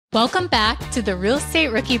Welcome back to the Real Estate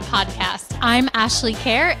Rookie Podcast. I'm Ashley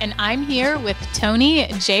Kerr, and I'm here with Tony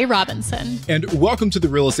J. Robinson. And welcome to the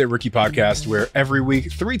Real Estate Rookie Podcast, where every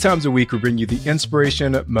week, 3 times a week, we bring you the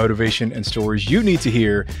inspiration, motivation, and stories you need to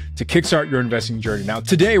hear to kickstart your investing journey. Now,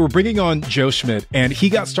 today, we're bringing on Joe Schmitt, and he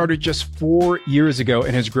got started just 4 years ago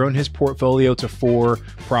and has grown his portfolio to 4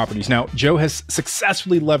 properties. Now, Joe has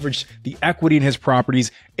successfully leveraged the equity in his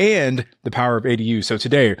properties and the power of ADUs. So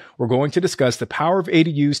today, we're going to discuss the power of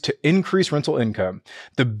ADUs to increase rental income,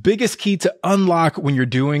 the biggest key to unlock when you're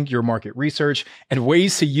doing your market research, and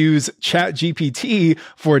ways to use ChatGPT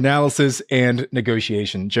for analysis and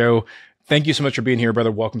negotiation. Joe, thank you so much for being here, brother.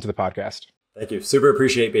 Welcome to the podcast. Thank you. Super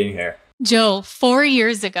appreciate being here. Joe, 4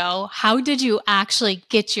 years ago, how did you actually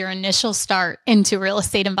get your initial start into real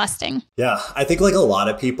estate investing? Yeah, I think like a lot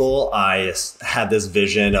of people, I had this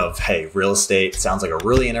vision of, hey, real estate sounds like a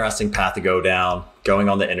really interesting path to go down. Going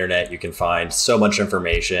on the internet, you can find so much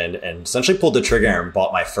information, and essentially pulled the trigger and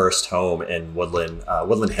bought my first home in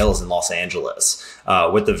Woodland Hills in Los Angeles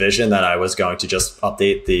with the vision that I was going to just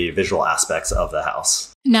update the visual aspects of the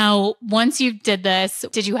house. Now, once you did this,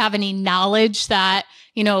 did you have any knowledge that,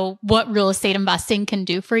 what real estate investing can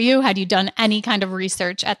do for you? Had you done any kind of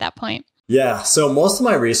research at that point? Yeah, so most of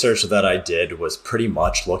my research that I did was pretty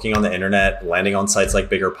much looking on the internet, landing on sites like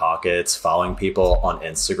BiggerPockets, following people on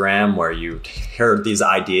Instagram, where you heard these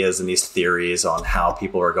ideas and these theories on how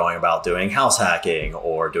people are going about doing house hacking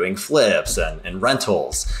or doing flips and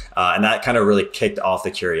rentals. And that kind of really kicked off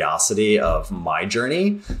the curiosity of my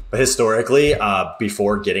journey. But historically,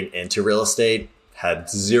 before getting into real estate, had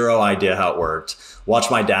zero idea how it worked.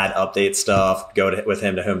 Watch my dad update stuff, with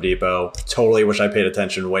him to Home Depot. Totally wish I paid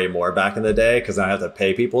attention way more back in the day, because I had to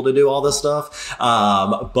pay people to do all this stuff.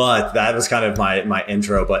 But that was kind of my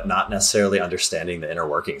intro, but not necessarily understanding the inner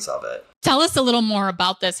workings of it. Tell us a little more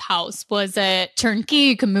about this house. Was it turnkey?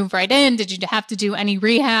 You could move right in? Did you have to do any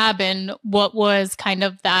rehab? And what was kind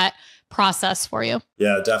of that process for you?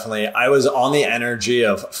 Yeah, definitely. I was on the energy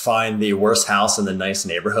of find the worst house in the nice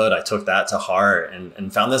neighborhood. I took that to heart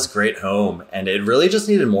and found this great home. And it really just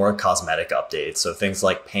needed more cosmetic updates. So things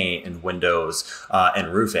like paint and windows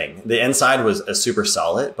and roofing. The inside was super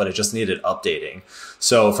solid, but it just needed updating.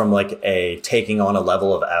 So from like taking on a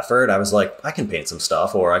level of effort, I was like, I can paint some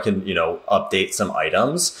stuff, or I can, update some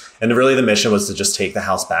items. And really the mission was to just take the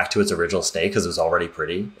house back to its original state, because it was already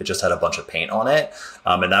pretty. It just had a bunch of paint on it.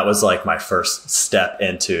 And that was like my first step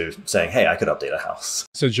into saying, hey, I could update a house.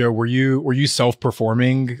 So Joe, were you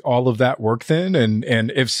self-performing all of that work then?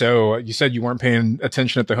 And if so, you said you weren't paying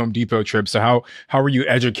attention at the Home Depot trip. So how were you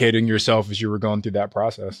educating yourself as you were going through that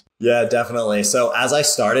process? Yeah, definitely. So as I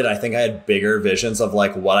started, I think I had bigger visions of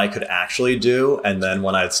like what I could actually do. And then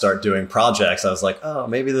when I'd start doing projects, I was like, oh,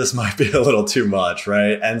 maybe this might be a little too much,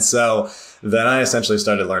 right? And so then I essentially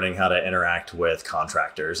started learning how to interact with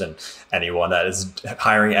contractors and anyone that is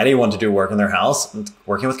hiring anyone to do work in their house.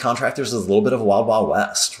 Working with contractors is a little bit of a wild, wild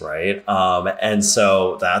west, right? And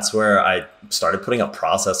so that's where I started putting a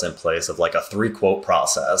process in place of like a 3-quote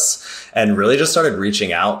process, and really just started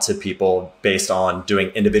reaching out to people based on doing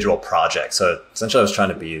individual projects. So essentially I was trying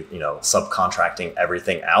to be, subcontracting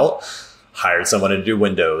everything out. Hired someone to do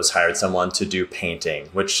windows, hired someone to do painting,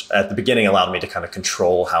 which at the beginning allowed me to kind of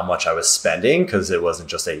control how much I was spending, because it wasn't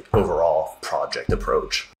just a overall project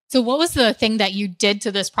approach. So what was the thing that you did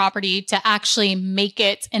to this property to actually make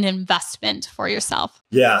it an investment for yourself?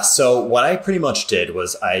 Yeah, so what I pretty much did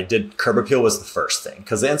was curb appeal was the first thing,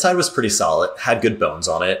 because the inside was pretty solid, had good bones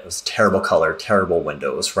on it. It was terrible color, terrible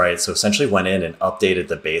windows, right? So essentially went in and updated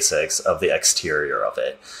the basics of the exterior of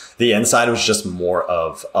it. The inside was just more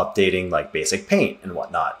of updating like basic paint and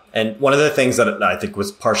whatnot. And one of the things that I think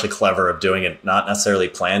was partially clever of doing it, not necessarily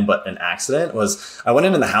planned, but an accident, was I went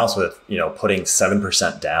in the house with, putting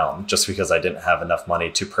 7% down, just because I didn't have enough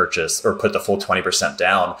money to purchase or put the full 20%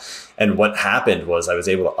 down. And what happened was I was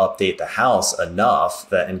able to update the house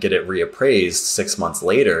enough and get it reappraised 6 months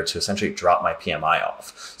later to essentially drop my PMI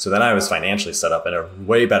off. So then I was financially set up in a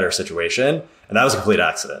way better situation. And that was a complete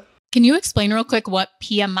accident. Can you explain real quick what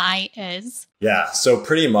PMI is? Yeah, so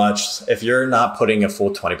pretty much if you're not putting a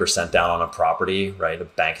full 20% down on a property, right, a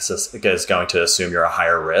bank is going to assume you're a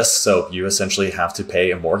higher risk. So you essentially have to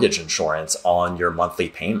pay a mortgage insurance on your monthly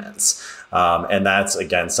payments. And that's,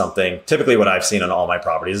 again, something typically what I've seen on all my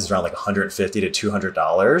properties is around like $150 to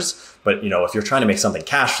 $200. But, if you're trying to make something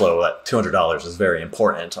cash flow, that $200 is very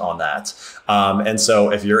important on that. And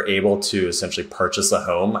so if you're able to essentially purchase a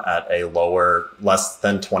home at a less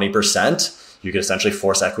than 20%, you could essentially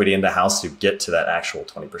force equity in the house to get to that actual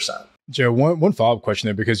 20%. Joe, one follow-up question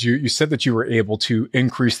there, because you said that you were able to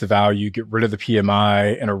increase the value, get rid of the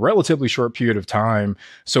PMI in a relatively short period of time.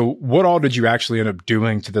 So what all did you actually end up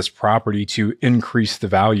doing to this property to increase the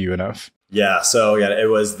value enough? Yeah, so it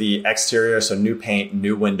was the exterior, so new paint,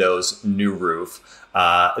 new windows, new roof.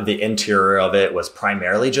 The interior of it was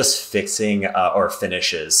primarily just fixing or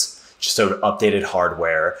finishes. So updated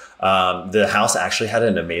hardware. The house actually had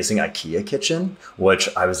an amazing IKEA kitchen, which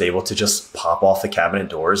I was able to just pop off the cabinet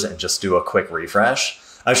doors and just do a quick refresh.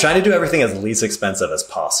 I was trying to do everything as least expensive as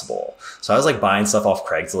possible. So I was like buying stuff off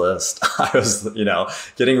Craigslist. I was,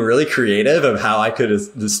 getting really creative of how I could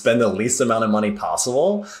spend the least amount of money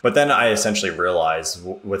possible. But then I essentially realized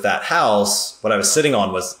with that house, what I was sitting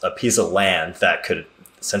on was a piece of land that could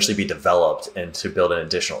essentially be developed and to build an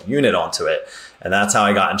additional unit onto it. And that's how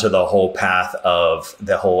I got into the whole path of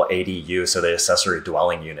the whole ADU, so the accessory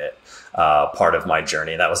dwelling unit part of my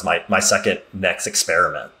journey. And that was my second next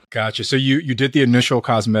experiment. Gotcha. So you did the initial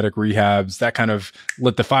cosmetic rehabs that kind of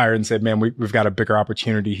lit the fire and said, man, we've got a bigger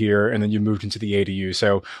opportunity here. And then you moved into the ADU.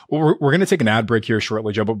 So we're going to take an ad break here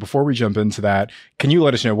shortly, Joe. But before we jump into that, can you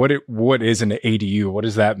let us know what is an ADU? What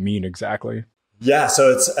does that mean exactly? Yeah,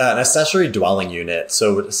 so it's an accessory dwelling unit.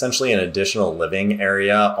 So essentially an additional living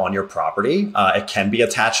area on your property. It can be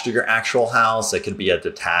attached to your actual house. It could be a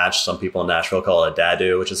detached. Some people in Nashville call it a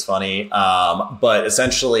dadu, which is funny. But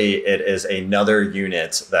essentially it is another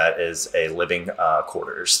unit that is a living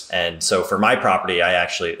quarters. And so for my property,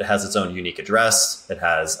 it has its own unique address. It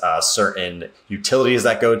has certain utilities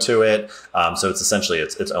that go to it. So it's essentially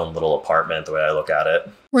its own little apartment, the way I look at it.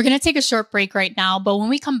 We're going to take a short break right now, but when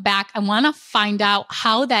we come back, I want to find out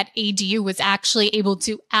how that ADU was actually able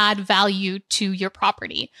to add value to your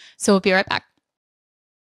property. So we'll be right back.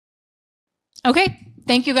 Okay.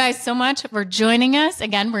 Thank you guys so much for joining us.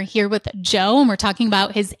 Again, we're here with Joe and we're talking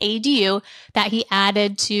about his ADU that he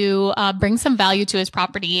added to bring some value to his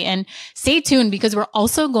property. And stay tuned because we're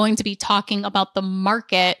also going to be talking about the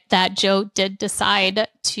market that Joe did decide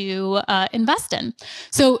to invest in.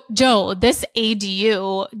 So Joe, this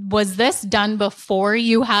ADU, was this done before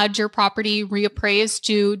you had your property reappraised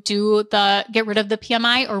to get rid of the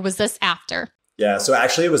PMI, or was this after? Yeah, so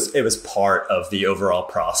actually it was part of the overall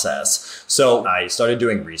process. So I started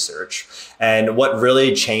doing research, and what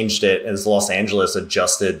really changed it is Los Angeles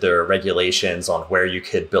adjusted their regulations on where you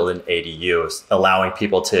could build an ADU, allowing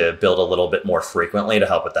people to build a little bit more frequently to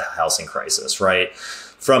help with the housing crisis, right?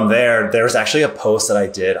 From there was actually a post that I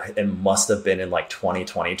did, it must have been in like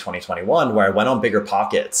 2020, 2021, where I went on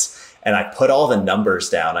BiggerPockets and I put all the numbers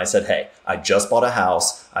down. I said, hey, I just bought a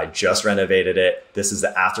house. I just renovated it. This is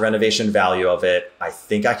the after renovation value of it. I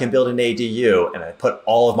think I can build an ADU. And I put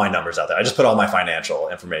all of my numbers out there. I just put all my financial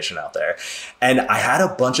information out there. And I had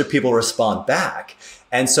a bunch of people respond back.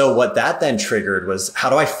 And so what that then triggered was, how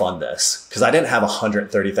do I fund this? Because I didn't have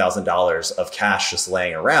 $130,000 of cash just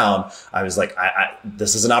laying around. I was like,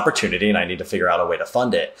 this is an opportunity and I need to figure out a way to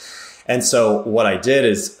fund it. And so what I did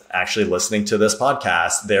is, actually listening to this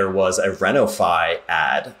podcast, there was a RenoFi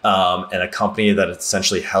ad and a company that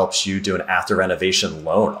essentially helps you do an after renovation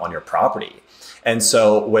loan on your property. And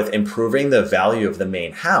so with improving the value of the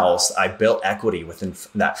main house, I built equity within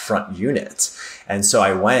that front unit. And so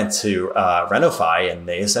I went to RenoFi and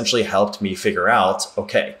they essentially helped me figure out,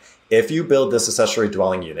 okay, if you build this accessory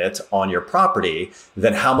dwelling unit on your property,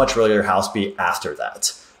 then how much will your house be after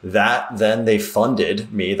that? Then they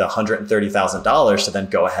funded me the $130,000 to then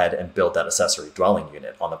go ahead and build that accessory dwelling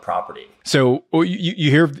unit on the property. So you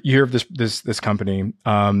hear of this company,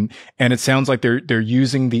 and it sounds like they're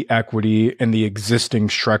using the equity and the existing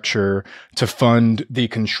structure to fund the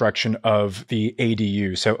construction of the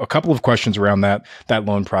ADU. So a couple of questions around that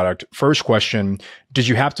loan product. First question: did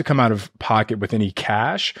you have to come out of pocket with any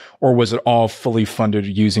cash, or was it all fully funded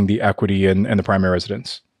using the equity and the primary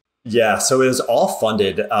residence? Yeah, so it was all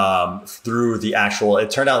funded through the actual,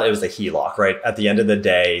 it turned out it was a HELOC, right? At the end of the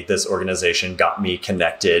day, this organization got me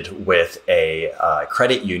connected with a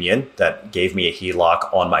credit union that gave me a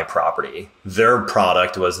HELOC on my property. Their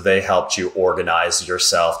product was they helped you organize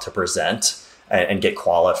yourself to present and get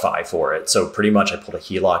qualified for it. So pretty much I pulled a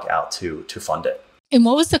HELOC out to fund it. And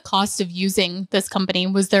what was the cost of using this company?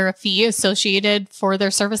 Was there a fee associated for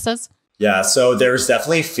their services? Yeah, so there's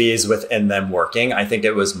definitely fees within them working. I think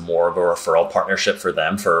it was more of a referral partnership for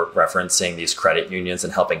them for referencing these credit unions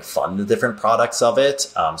and helping fund the different products of it.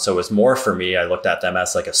 So it was more for me, I looked at them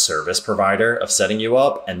as like a service provider of setting you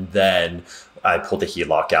up. And then I pulled the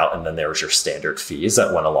HELOC out, and then there was your standard fees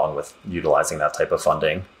that went along with utilizing that type of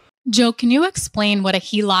funding. Joe, can you explain what a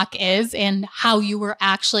HELOC is and how you were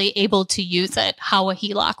actually able to use it, how a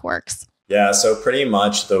HELOC works? Yeah, so pretty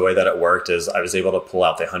much the way that it worked is I was able to pull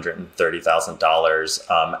out the $130,000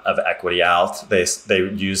 of equity out. They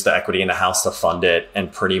used the equity in the house to fund it, and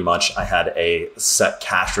pretty much I had a set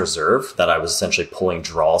cash reserve that I was essentially pulling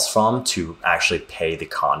draws from to actually pay the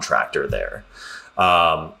contractor there.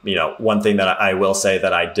 One thing that I will say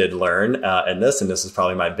that I did learn in this, and this is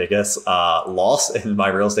probably my biggest loss in my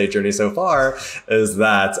real estate journey so far, is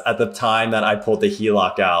that at the time that I pulled the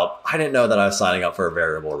HELOC out, I didn't know that I was signing up for a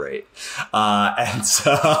variable rate. And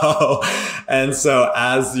so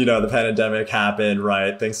as, the pandemic happened,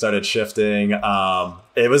 right, things started shifting.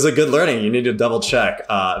 It was a good learning. You need to double check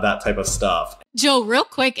that type of stuff. Joe, real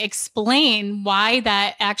quick, explain why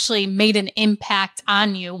that actually made an impact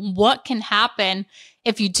on you. What can happen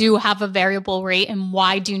if you do have a variable rate, and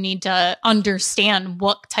why do you need to understand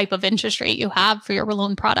what type of interest rate you have for your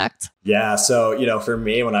loan product? Yeah. So, for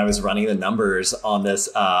me, when I was running the numbers on this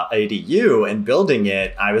ADU and building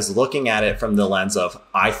it, I was looking at it from the lens of,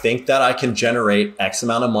 I think that I can generate X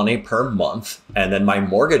amount of money per month, and then my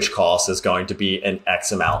mortgage cost is going to be an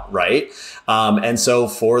X amount, right? And so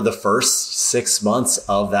for the first 6 months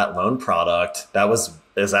of that loan product,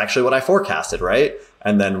 is actually what I forecasted, right?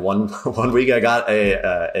 And then one week I got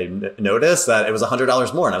a notice that it was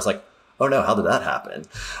 $100 more, and I was like, oh no, how did that happen?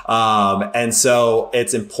 And so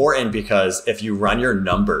it's important, because if you run your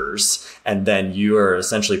numbers and then you are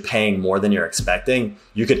essentially paying more than you're expecting,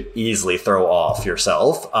 you could easily throw off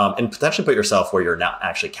yourself and potentially put yourself where you're not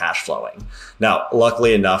actually cash flowing. Now,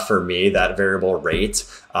 luckily enough for me, that variable rate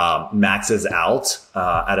maxes out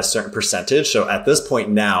at a certain percentage. So at this point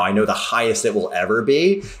now, I know the highest it will ever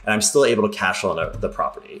be, and I'm still able to cash flow the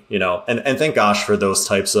property, and thank gosh for those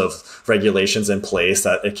types of regulations in place,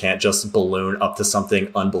 that it can't just balloon up to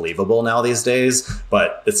something unbelievable now these days,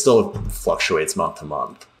 but it still fluctuates month to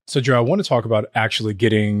month. So Joe, I want to talk about actually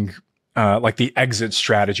getting like the exit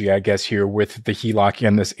strategy, I guess, here with the HELOC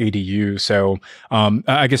and this ADU. So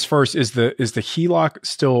I guess first, is the HELOC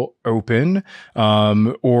still open,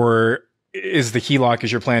 or is the HELOC,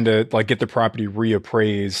 is your plan to like get the property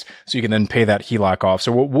reappraised so you can then pay that HELOC off?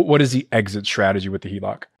 So what is the exit strategy with the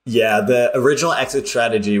HELOC? Yeah, the original exit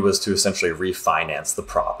strategy was to essentially refinance the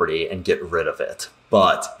property and get rid of it.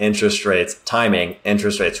 But interest rates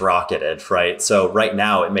rocketed, right? So right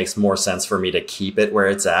now it makes more sense for me to keep it where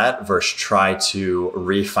it's at versus try to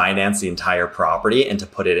refinance the entire property and to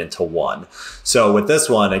put it into one. So with this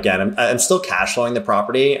one, again, I'm still cash flowing the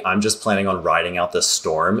property. I'm just planning on riding out this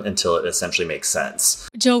storm until it essentially makes sense.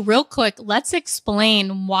 Joe, real quick, let's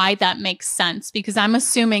explain why that makes sense, because I'm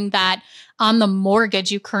assuming that on the mortgage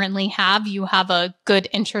you currently have, you have a good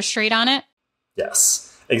interest rate on it.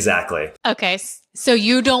 Yes, exactly. Okay. So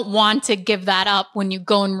you don't want to give that up when you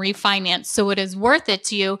go and refinance. So it is worth it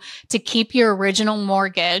to you to keep your original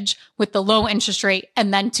mortgage with the low interest rate,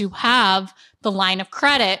 and then to have the line of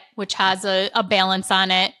credit, which has a balance on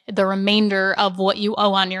it, the remainder of what you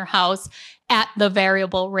owe on your house at the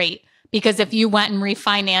variable rate. Because if you went and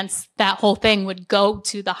refinanced, that whole thing would go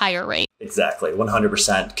to the higher rate. Exactly,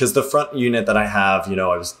 100%. Because the front unit that I have,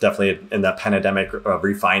 I was definitely in that pandemic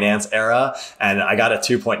refinance era, and I got a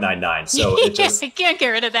 2.99. So it just, I can't get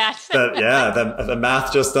rid of that. The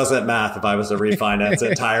math just doesn't math if I was to refinance the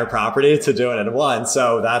entire property to do it in one.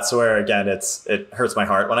 So that's where, again, it hurts my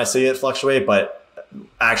heart when I see it fluctuate. But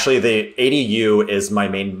actually, the ADU is my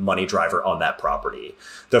main money driver on that property.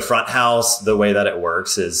 The front house, the way that it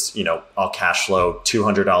works is, I'll cash flow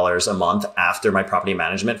 $200 a month after my property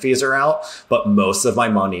management fees are out, but most of my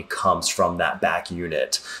money comes from that back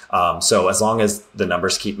unit. So as long as the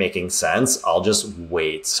numbers keep making sense, I'll just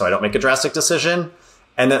wait so I don't make a drastic decision.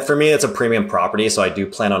 And then for me, it's a premium property, so I do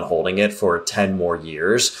plan on holding it for 10 more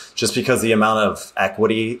years, just because the amount of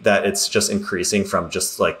equity that it's just increasing from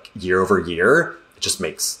just like year over year, it just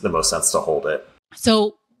makes the most sense to hold it.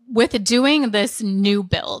 So with doing this new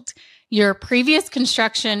build, your previous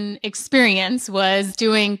construction experience was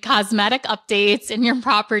doing cosmetic updates in your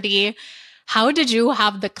property. How did you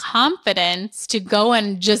have the confidence to go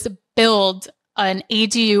and just build an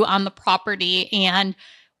ADU on the property? And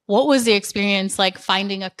what was the experience like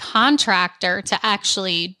finding a contractor to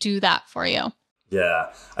actually do that for you?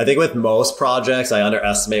 Yeah, I think with most projects, I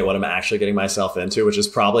underestimate what I'm actually getting myself into, which is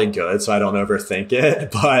probably good, so I don't overthink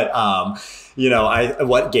it. But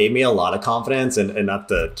what gave me a lot of confidence, and not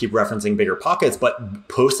to keep referencing BiggerPockets, but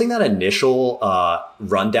posting that initial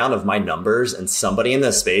rundown of my numbers and somebody in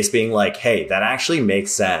the space being like, hey, that actually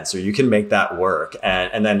makes sense, or you can make that work.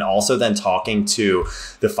 And then also then talking to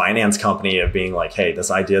the finance company of being like, hey,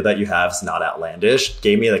 this idea that you have is not outlandish,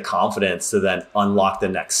 gave me the confidence to then unlock the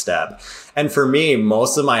next step. And for me,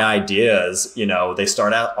 most of my ideas, they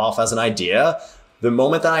start out off as an idea, the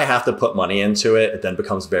moment that I have to put money into it, it then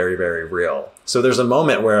becomes very, very real. So there's a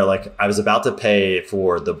moment where like I was about to pay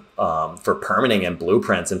for the for permitting and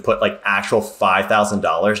blueprints and put like actual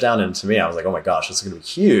 $5,000 down. And to me, I was like, oh my gosh, this is going to be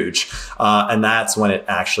huge. And that's when it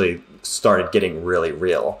actually started getting really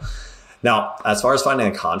real. Now, as far as finding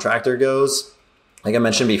a contractor goes, like I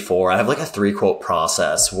mentioned before, I have like a 3-quote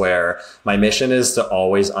process where my mission is to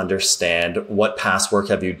always understand what past work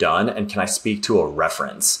have you done and can I speak to a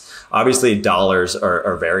reference? Obviously, dollars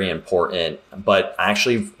are very important, but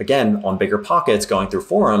actually, again, on BiggerPockets, going through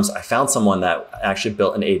forums, I found someone that actually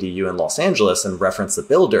built an ADU in Los Angeles and referenced the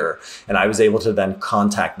builder. And I was able to then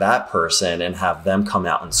contact that person and have them come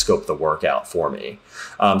out and scope the work out for me.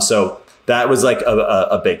 So that was like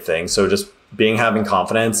a big thing. So just having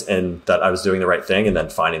confidence in that I was doing the right thing and then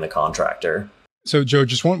finding the contractor. So Joe,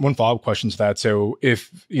 just one follow-up question to that. So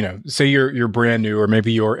if, say you're brand new or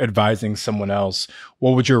maybe you're advising someone else,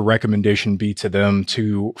 what would your recommendation be to them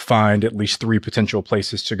to find at least 3 potential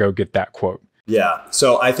places to go get that quote? Yeah.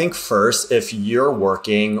 So I think first, if you're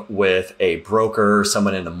working with a broker,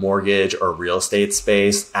 someone in the mortgage or real estate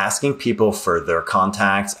space, asking people for their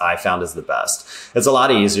contacts, I found is the best. It's a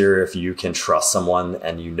lot easier if you can trust someone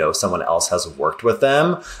and someone else has worked with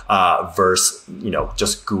them versus,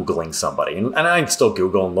 just Googling somebody. And I still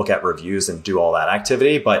Google and look at reviews and do all that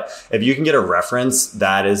activity. But if you can get a reference,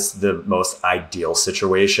 that is the most ideal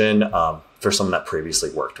situation for someone that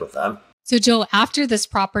previously worked with them. So Joe, after this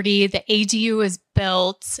property, the ADU is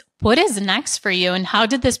built. What is next for you? And how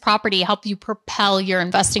did this property help you propel your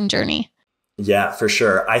investing journey? Yeah, for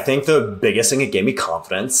sure. I think the biggest thing, it gave me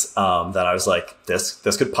confidence that I was like, this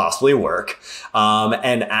could possibly work.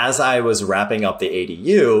 And as I was wrapping up the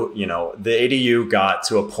ADU, the ADU got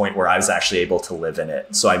to a point where I was actually able to live in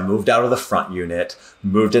it. So I moved out of the front unit,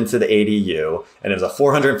 moved into the ADU, and it was a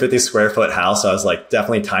 450 square foot house. So I was like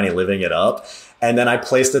definitely tiny living it up. And then I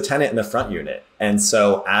placed a tenant in the front unit. And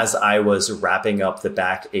so as I was wrapping up the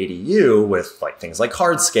back ADU with like things like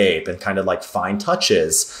hardscape and kind of like fine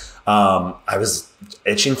touches, I was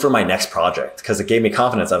itching for my next project because it gave me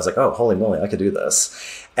confidence. I was like, oh, holy moly, I could do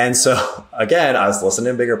this. And so again, I was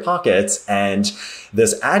listening to BiggerPockets and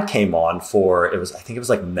this ad came on for, I think it was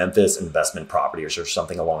like Memphis investment properties or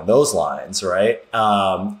something along those lines, right?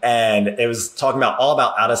 And it was talking all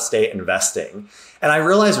about out-of-state investing. And I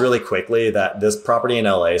realized really quickly that this property in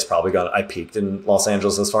LA is probably I peaked in Los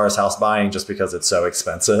Angeles as far as house buying just because it's so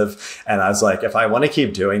expensive. And I was like, if I want to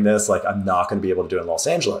keep doing this, like I'm not going to be able to do it in Los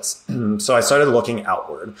Angeles. So I started looking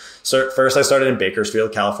outward. So first I started in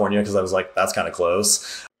Bakersfield, California, because I was like, that's kind of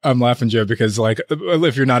close. I'm laughing, Joe, because like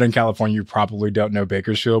if you're not in California, you probably don't know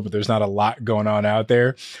Bakersfield, but there's not a lot going on out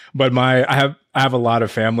there. But I have a lot of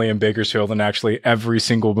family in Bakersfield, and actually every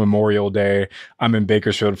single Memorial Day, I'm in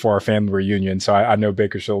Bakersfield for our family reunion. So I know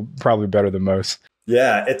Bakersfield probably better than most.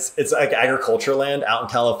 Yeah, it's like agriculture land out in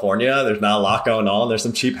California. There's not a lot going on. There's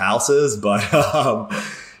some cheap houses, but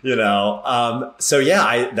so yeah,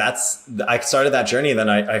 I started that journey, and then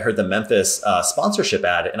I heard the Memphis sponsorship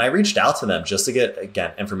ad, and I reached out to them just to get,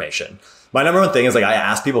 again, information. My number one thing is like I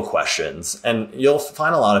ask people questions, and you'll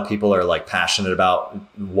find a lot of people are like passionate about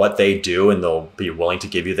what they do, and they'll be willing to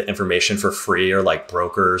give you the information for free, or like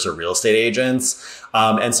brokers or real estate agents.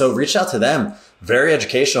 And so reached out to them, very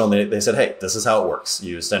educational. And they said, hey, this is how it works.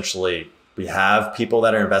 We have people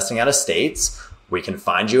that are investing out of states. We can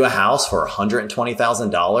find you a house for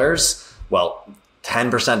 $120,000. Well,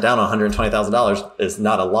 10% down on $120,000 is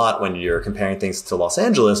not a lot when you're comparing things to Los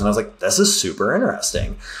Angeles. And I was like, this is super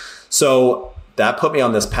interesting. So that put me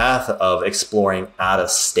on this path of exploring out of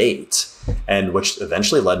state, and which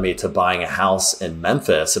eventually led me to buying a house in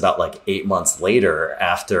Memphis about like 8 months later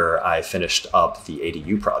after I finished up the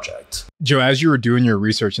ADU project. Joe, as you were doing your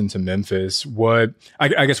research into Memphis, what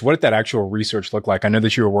did that actual research look like? I know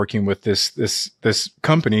that you were working with this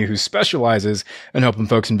company who specializes in helping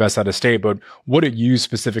folks invest out of state, but what did you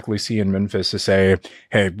specifically see in Memphis to say,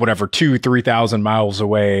 hey, whatever, 2,000-3,000 miles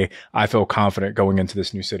away, I feel confident going into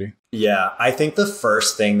this new city? Yeah, I think the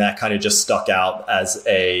first thing that kind of just stuck out as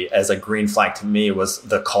a green flag to me was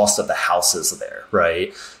the cost of the houses there,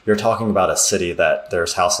 right? You're talking about a city that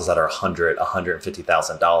there's houses that are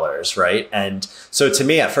 $150,000, right? And so to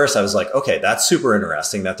me, at first, I was like, okay, that's super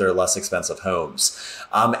interesting that they're less expensive homes.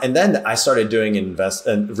 And then I started doing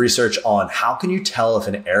research on how can you tell if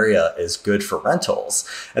an area is good for rentals?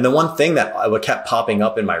 And the one thing that kept popping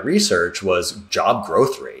up in my research was job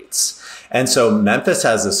growth rates. And so Memphis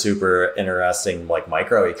has a super interesting like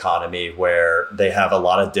micro economy where they have a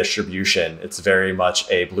lot of distribution distribution. It's very much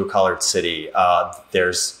a blue-collared city.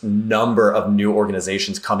 There's number of new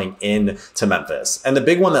organizations coming in to Memphis. And the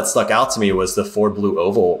big one that stuck out to me was the Ford Blue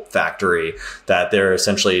Oval factory that they're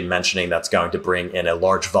essentially mentioning that's going to bring in a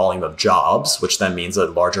large volume of jobs, which then means a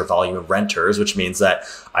larger volume of renters, which means that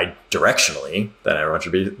that everyone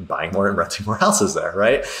should be buying more and renting more houses there,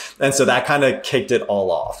 right? And so that kind of kicked it all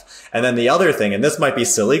off. And then the other thing, and this might be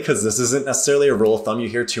silly because this isn't necessarily a rule of thumb you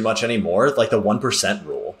hear too much anymore, like the 1%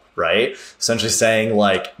 rule, right? Essentially saying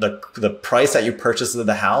like the price that you purchased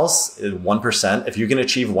the house is 1%. If you can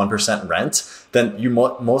achieve 1% rent, then you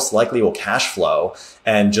most likely will cash flow.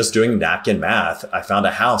 And just doing napkin math, I found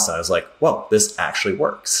a house and I was like, whoa, this actually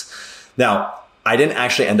works. Now, I didn't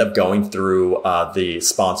actually end up going through the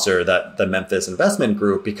sponsor, the Memphis Investment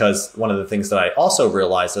Group, because one of the things that I also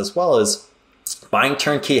realized as well is buying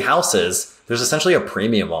turnkey houses, there's essentially a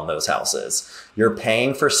premium on those houses. You're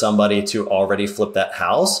paying for somebody to already flip that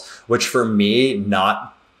house, which for me,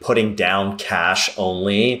 not putting down cash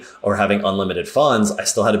only or having unlimited funds, I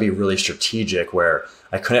still had to be really strategic where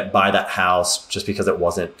I couldn't buy that house just because it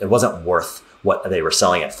wasn't worth what they were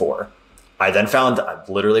selling it for. I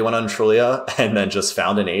literally went on Trulia and then just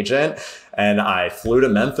found an agent and I flew to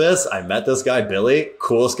Memphis. I met this guy, Billy,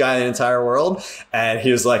 coolest guy in the entire world. And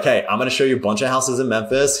he was like, hey, I'm going to show you a bunch of houses in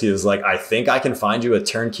Memphis. He was like, I think I can find you a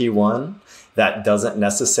turnkey one that doesn't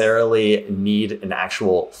necessarily need an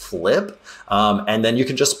actual flip. And then you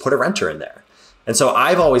can just put a renter in there. And so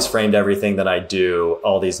I've always framed everything that I do,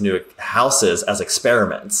 all these new houses, as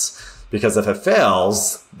experiments, because if it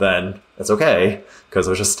fails, then it's okay, because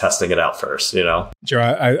we're just testing it out first, you know? Joe,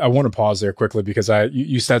 I want to pause there quickly because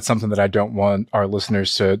you said something that I don't want our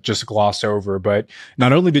listeners to just gloss over. But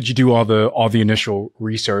not only did you do all the initial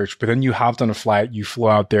research, but then you hopped on a flight, you flew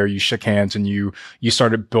out there, you shook hands, and you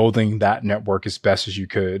started building that network as best as you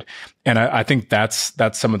could. And I think that's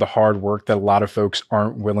some of the hard work that a lot of folks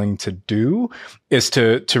aren't willing to do. Is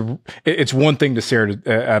it's one thing to stare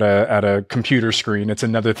at a computer screen. It's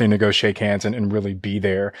another thing to go shake hands and really be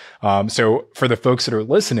there. So for the folks that are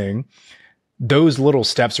listening, those little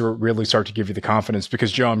steps are what really start to give you the confidence,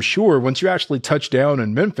 because Joe, I'm sure once you actually touch down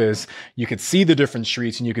in Memphis, you could see the different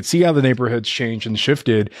streets and you could see how the neighborhoods changed and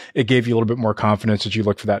shifted. It gave you a little bit more confidence as you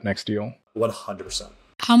look for that next deal. 100%.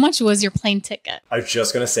 How much was your plane ticket? I was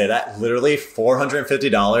just going to say that. Literally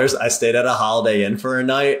 $450. I stayed at a Holiday Inn for a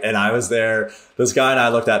night and I was there. This guy and I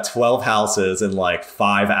looked at 12 houses in like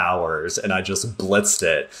 5 hours and I just blitzed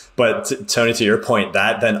it. But Tony, to your point,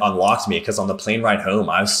 that then unlocked me, because on the plane ride home,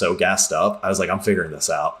 I was so gassed up. I was like, I'm figuring this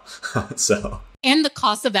out. And the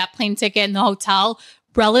cost of that plane ticket and the hotel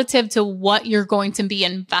relative to what you're going to be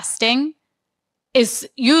investing is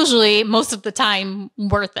usually most of the time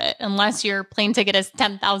worth it, unless your plane ticket is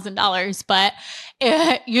 $10,000. But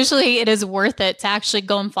usually it is worth it to actually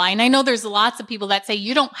go and fly. And I know there's lots of people that say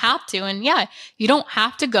you don't have to. And yeah, you don't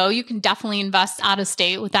have to go. You can definitely invest out of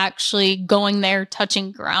state with actually going there,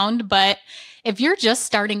 touching ground. But if you're just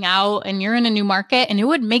starting out and you're in a new market and it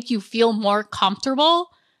would make you feel more comfortable,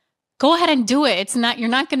 go ahead and do it. You're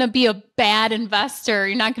not going to be a bad investor.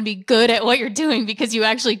 You're not going to be good at what you're doing because you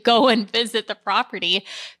actually go and visit the property.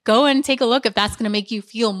 Go and take a look if that's going to make you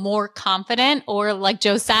feel more confident, or like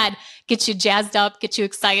Joe said, get you jazzed up, get you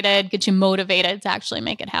excited, get you motivated to actually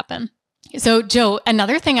make it happen. So Joe,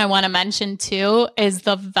 another thing I want to mention too is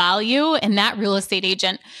the value in that real estate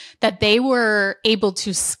agent that they were able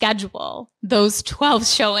to schedule those 12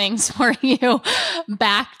 showings for you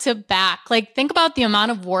back to back. Like, think about the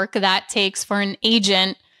amount of work that takes for an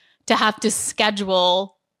agent to have to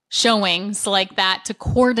schedule showings like that, to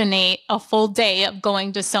coordinate a full day of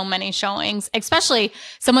going to so many showings, especially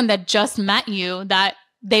someone that just met you, that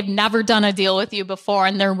they've never done a deal with you before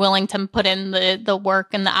and they're willing to put in the work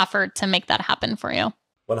and the effort to make that happen for you.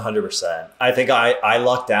 100%. I think I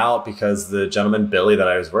lucked out because the gentleman, Billy, that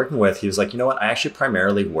I was working with, he was like, you know what? I actually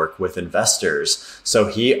primarily work with investors. So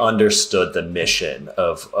he understood the mission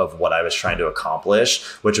of what I was trying to accomplish,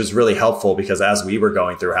 which was really helpful, because as we were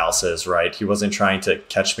going through houses, right, he wasn't trying to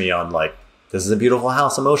catch me on like, this is a beautiful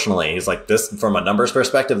house emotionally. He's like, this, from a numbers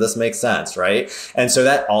perspective, this makes sense, right? And so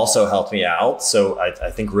that also helped me out. So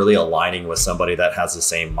I think really aligning with somebody that has the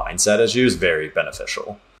same mindset as you is very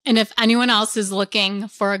beneficial. And if anyone else is looking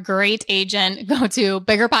for a great agent, go to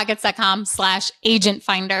biggerpockets.com/agent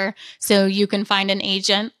finder so you can find an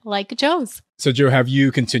agent like Joe's. So Joe, have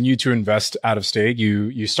you continued to invest out of state?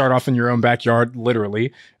 You start off in your own backyard,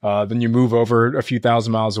 literally, then you move over a few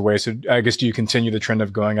thousand miles away. So I guess, do you continue the trend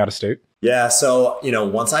of going out of state? Yeah. So,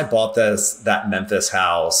 once I bought that Memphis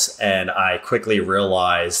house, and I quickly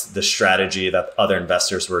realized the strategy that other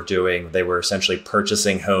investors were doing, they were essentially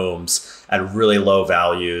purchasing homes at really low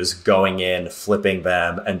values, going in, flipping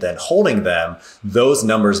them, and then holding them. Those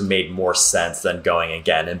numbers made more sense than going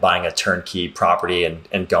again and buying a turnkey property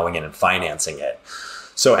and going in and financing it.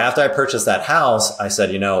 So after I purchased that house, I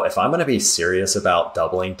said, if I'm going to be serious about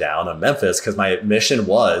doubling down on Memphis, because my mission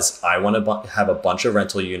was I want to have a bunch of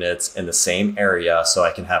rental units in the same area so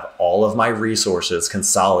I can have all of my resources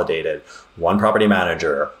consolidated, one property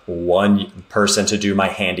manager, one person to do my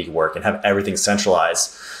handiwork, and have everything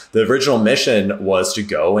centralized. The original mission was to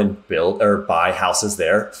go and build or buy houses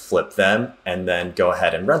there, flip them, and then go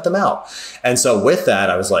ahead and rent them out. And so with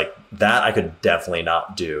that, I was like, that I could definitely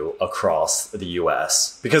not do across the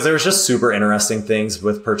US, because there was just super interesting things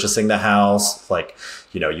with purchasing the house. Like,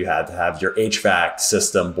 you had to have your HVAC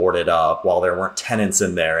system boarded up while there weren't tenants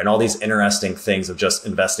in there, and all these interesting things of just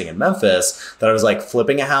investing in Memphis that I was like,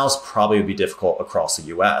 flipping a house probably would be difficult across the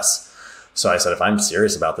US. So I said, if I'm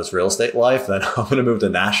serious about this real estate life, then I'm going to move to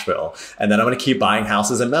Nashville, and then I'm going to keep buying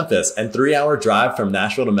houses in Memphis. And 3-hour drive from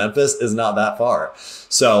Nashville to Memphis is not that far.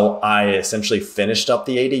 So I essentially finished up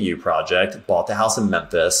the ADU project, bought the house in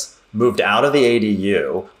Memphis, moved out of the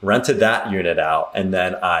ADU, rented that unit out, and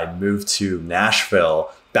then I moved to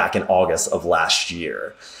Nashville back in August of last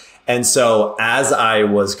year. And so as I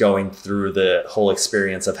was going through the whole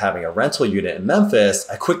experience of having a rental unit in Memphis,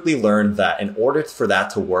 I quickly learned that in order for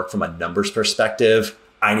that to work from a numbers perspective,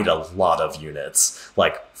 I need a lot of units,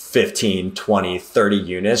 like 15, 20, 30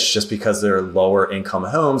 units, just because they're lower income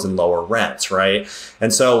homes and lower rents, right?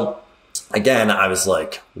 And so again, I was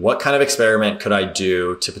like, what kind of experiment could I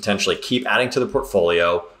do to potentially keep adding to the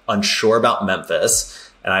portfolio, unsure about Memphis?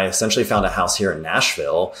 And I essentially found a house here in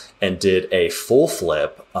Nashville and did a full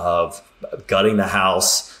flip of gutting the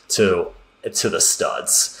house to the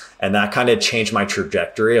studs. And that kind of changed my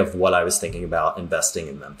trajectory of what I was thinking about investing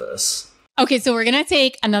in Memphis. Okay, so we're going to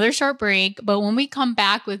take another short break, but when we come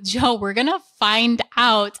back with Joe, we're going to find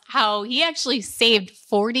out how he actually saved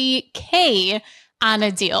 $40K on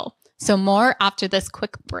a deal. So more after this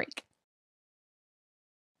quick break.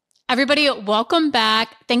 Everybody, welcome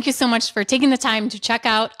back. Thank you so much for taking the time to check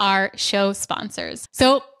out our show sponsors.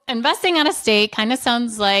 So investing out of state kind of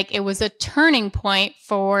sounds like it was a turning point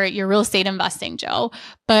for your real estate investing, Joe.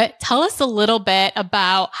 But tell us a little bit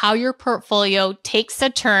about how your portfolio takes a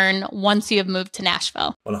turn once you have moved to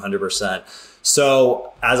Nashville. 100%.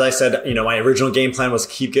 So as I said, my original game plan was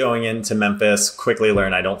keep going into Memphis, quickly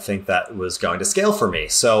learn I don't think that was going to scale for me.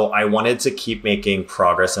 So I wanted to keep making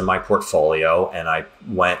progress in my portfolio. And I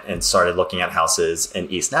went and started looking at houses in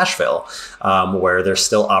East Nashville, where there's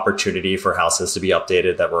still opportunity for houses to be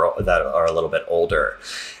updated that are a little bit older.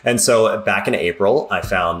 And so back in April, I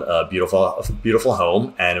found a beautiful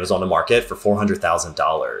home, and it was on the market for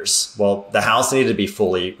 $400,000. Well, the house needed to be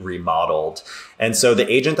fully remodeled. And so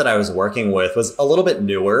the agent that I was working with was a little bit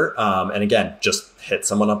newer. And again, just hit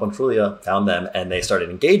someone up on Trulia, found them, and they started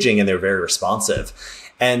engaging, and they were very responsive.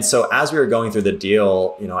 And so as we were going through the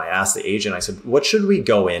deal, I asked the agent, I said, what should we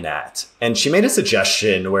go in at? And she made a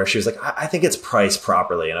suggestion where she was like, I think it's priced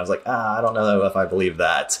properly. And I was like, I don't know if I believe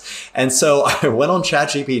that. And so I went on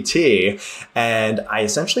ChatGPT, and I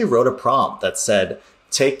essentially wrote a prompt that said,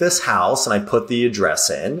 take this house, and I put the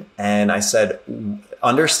address in, and I said,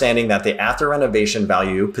 understanding that the after renovation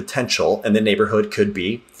value potential in the neighborhood could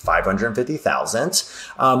be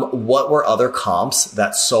 $550,000. What were other comps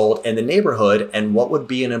that sold in the neighborhood, and what would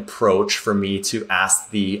be an approach for me to ask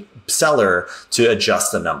the seller to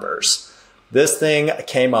adjust the numbers? This thing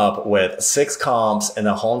came up with 6 comps in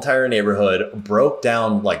the whole entire neighborhood, broke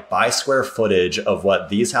down like by square footage of what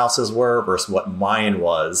these houses were versus what mine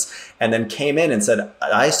was, and then came in and said,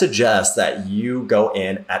 I suggest that you go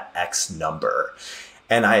in at X number.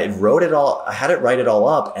 And I wrote it all, I had it write it all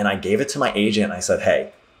up, and I gave it to my agent. I said,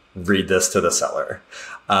 hey, read this to the seller.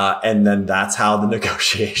 And then that's how the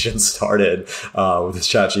negotiation started with this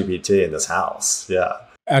ChatGPT in this house. Yeah.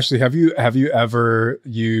 Ashley, have you ever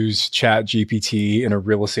used ChatGPT in a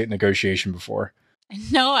real estate negotiation before?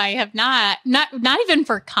 No, I have not. Not even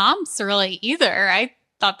for comps really either. I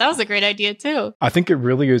thought that was a great idea too. I think it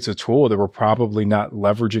really is a tool that we're probably not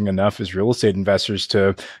leveraging enough as real estate investors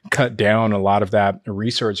to cut down a lot of that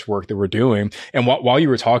research work that we're doing. And while you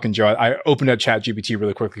were talking, Joe, I opened up ChatGPT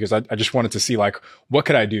really quickly because I just wanted to see like, what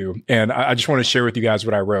could I do? And I just want to share with you guys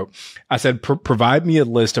what I wrote. I said, provide me a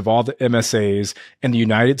list of all the MSAs in the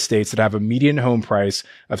United States that have a median home price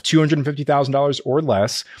of $250,000 or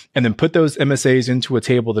less, and then put those MSAs into a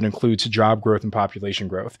table that includes job growth and population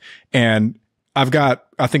growth. And I've got,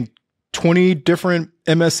 I think, 20 different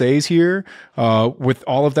MSAs here with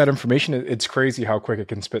all of that information. It's crazy how quick it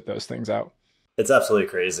can spit those things out. It's absolutely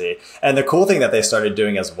crazy. And the cool thing that they started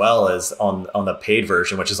doing as well is on the paid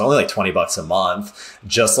version, which is only like $20 a month,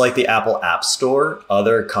 just like the Apple App Store,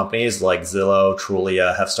 other companies like Zillow,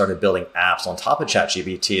 Trulia have started building apps on top of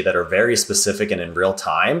ChatGPT that are very specific and in real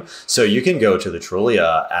time. So you can go to the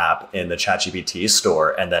Trulia app in the ChatGPT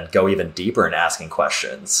store and then go even deeper in asking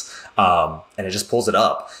questions. And it just pulls it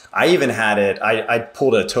up. I even had it, I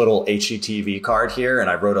pulled a total HGTV card here and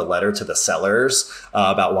I wrote a letter to the sellers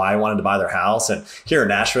about why I wanted to buy their house. And here in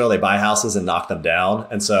Nashville, they buy houses and knock them down.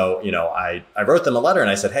 And so, I wrote them a letter and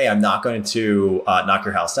I said, hey, I'm not going to knock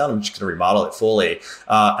your house down. I'm just going to remodel it fully.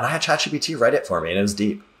 And I had ChatGPT write it for me and it was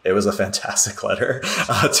deep. It was a fantastic letter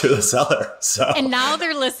to the seller. So, and now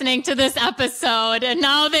they're listening to this episode, and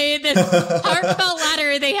now this heartfelt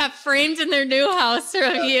letter they have framed in their new house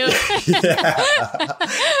from you.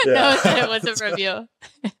 No, it wasn't from you.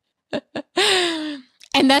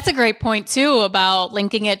 And that's a great point too about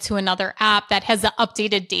linking it to another app that has the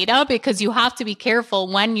updated data, because you have to be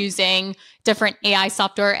careful when using different AI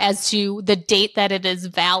software as to the date that it is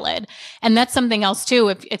valid. And that's something else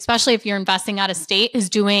too, especially if you're investing out of state, is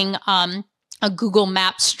doing a Google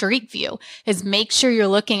Maps street view, is make sure you're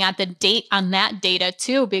looking at the date on that data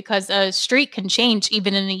too, because a street can change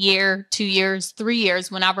even in a year, 2 years, 3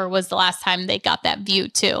 years, whenever was the last time they got that view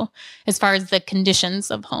too, as far as the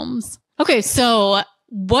conditions of homes. Okay, so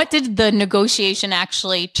what did the negotiation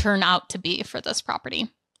actually turn out to be for this property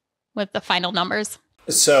with the final numbers?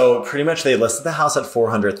 So pretty much they listed the house at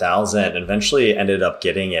 400,000 and eventually ended up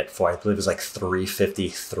getting it for, I believe it was like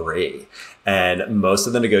 353. And most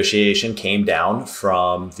of the negotiation came down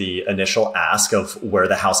from the initial ask of where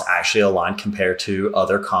the house actually aligned compared to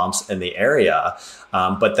other comps in the area.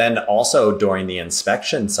 But then also during the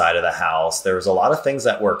inspection side of the house, there was a lot of things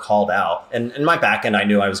that were called out. And in my back end, I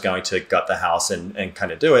knew I was going to gut the house and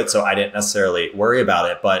kind of do it. So I didn't necessarily worry about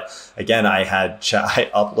it. But again, I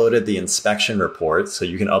uploaded the inspection report. So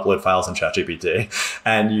you can upload files in ChatGPT.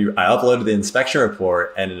 And I uploaded the inspection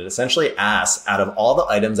report and it essentially asked, out of all the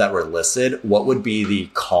items that were listed, what would be the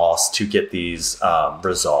cost to get these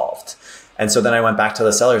resolved? And so then I went back to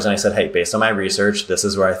the sellers and I said, hey, based on my research, this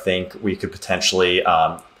is where I think we could potentially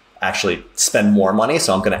actually spend more money.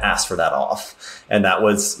 So I'm going to ask for that off. And that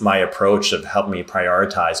was my approach of helping me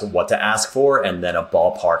prioritize what to ask for and then a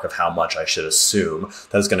ballpark of how much I should assume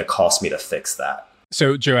that is going to cost me to fix that.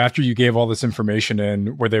 So, Joe, after you gave all this information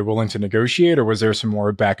in, were they willing to negotiate, or was there some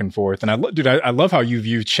more back and forth? And I love how you've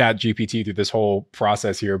used ChatGPT through this whole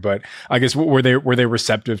process here. But I guess were they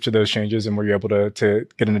receptive to those changes, and were you able to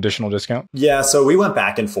get an additional discount? Yeah, so we went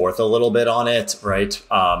back and forth a little bit on it, right?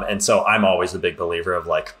 And so I'm always a big believer of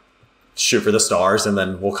like, shoot for the stars, and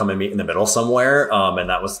then we'll come and meet in the middle somewhere. And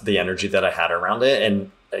that was the energy that I had around it. And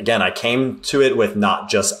again, I came to it with not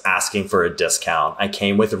just asking for a discount. I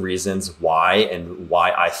came with reasons why and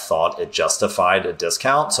why I thought it justified a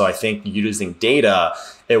discount. So I think using data,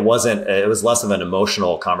 it was less of an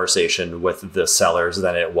emotional conversation with the sellers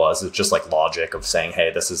than it was just like logic of saying,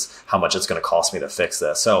 hey, this is how much it's going to cost me to fix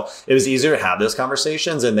this. So it was easier to have those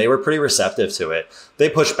conversations and they were pretty receptive to it. They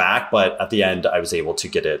pushed back, but at the end, I was able to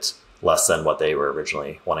get it less than what they were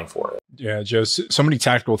originally wanting for it. Yeah, Joe, so many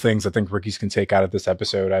tactical things I think rookies can take out of this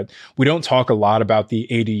episode. We don't talk a lot about the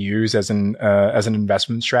ADUs as an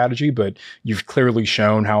investment strategy, but you've clearly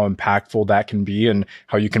shown how impactful that can be and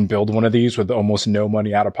how you can build one of these with almost no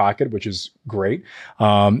money out of pocket, which is great.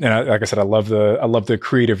 And like I said, I love the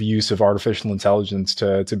creative use of artificial intelligence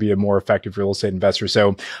to be a more effective real estate investor.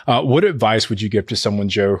 So what advice would you give to someone,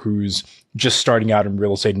 Joe, who's just starting out in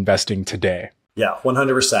real estate investing today? Yeah,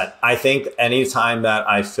 100%. I think anytime that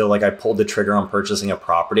I feel like I pulled the trigger on purchasing a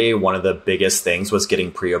property, one of the biggest things was getting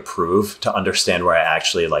pre-approved to understand where I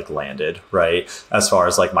actually landed, right? As far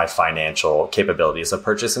as my financial capabilities of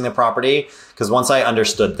purchasing the property. Because once I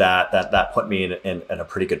understood that put me in a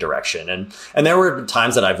pretty good direction. And there were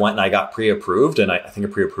times that I've went and I got pre-approved, and I think a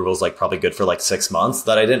pre-approval is probably good for 6 months,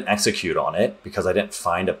 that I didn't execute on it because I didn't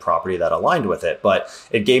find a property that aligned with it. But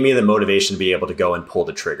it gave me the motivation to be able to go and pull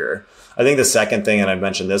the trigger. I think the second thing, and I've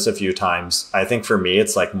mentioned this a few times, I think for me,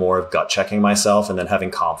 it's more of gut checking myself and then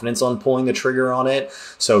having confidence on pulling the trigger on it.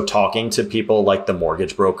 So talking to people like the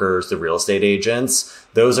mortgage brokers, the real estate agents,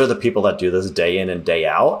 those are the people that do this day in and day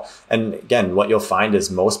out. And again, what you'll find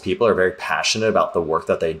is most people are very passionate about the work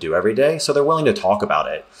that they do every day. So they're willing to talk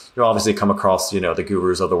about it. You'll obviously come across, the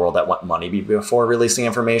gurus of the world that want money before releasing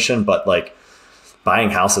information, but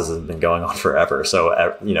buying houses has been going on forever.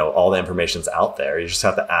 So, you know, all the information's out there. You just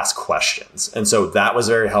have to ask questions. And so that was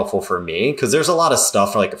very helpful for me because there's a lot of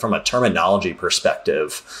stuff like from a terminology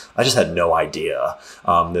perspective. I just had no idea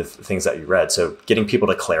the things that you read. So getting people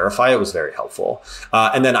to clarify it was very helpful.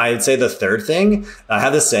 And then I'd say the third thing, I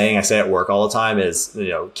have this saying I say at work all the time is, you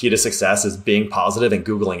know, key to success is being positive and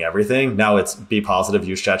Googling everything. Now it's be positive,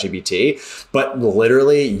 use ChatGPT, but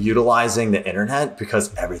literally utilizing the internet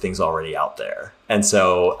because everything's already out there. And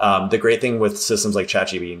so the great thing with systems like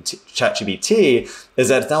ChatGPT is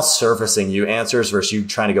that it's now surfacing you answers versus you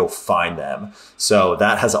trying to go find them. So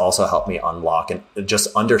that has also helped me unlock and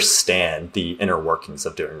just understand the inner workings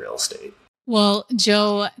of doing real estate. Well,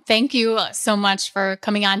 Joe, thank you so much for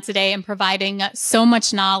coming on today and providing so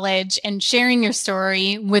much knowledge and sharing your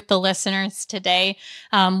story with the listeners today.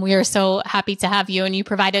 We are so happy to have you, and you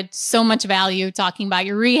provided so much value talking about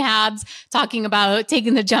your rehabs, talking about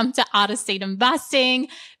taking the jump to out-of-state investing,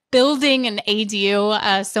 building an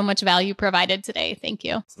ADU. So much value provided today. Thank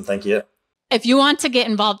you. Thank you. If you want to get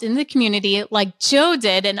involved in the community like Joe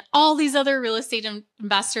did and all these other real estate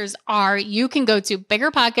investors are, you can go to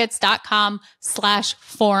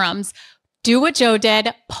biggerpockets.com/forums. Do what Joe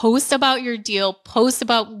did, post about your deal, post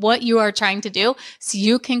about what you are trying to do so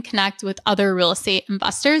you can connect with other real estate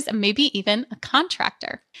investors and maybe even a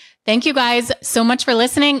contractor. Thank you guys so much for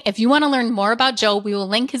listening. If you want to learn more about Joe, we will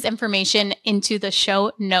link his information into the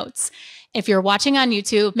show notes. If you're watching on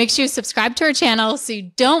YouTube, make sure you subscribe to our channel so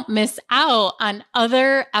you don't miss out on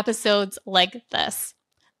other episodes like this.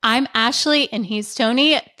 I'm Ashley and he's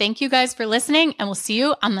Tony. Thank you guys for listening, and we'll see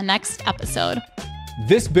you on the next episode.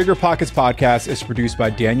 This BiggerPockets podcast is produced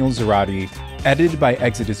by Daniel Zarati, edited by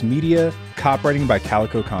Exodus Media, copywriting by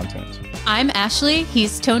Calico Content. I'm Ashley,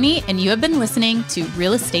 he's Tony, and you have been listening to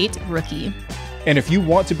Real Estate Rookie. And if you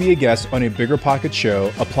want to be a guest on a BiggerPockets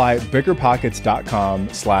show, apply at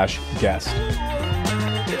biggerpockets.com/guest.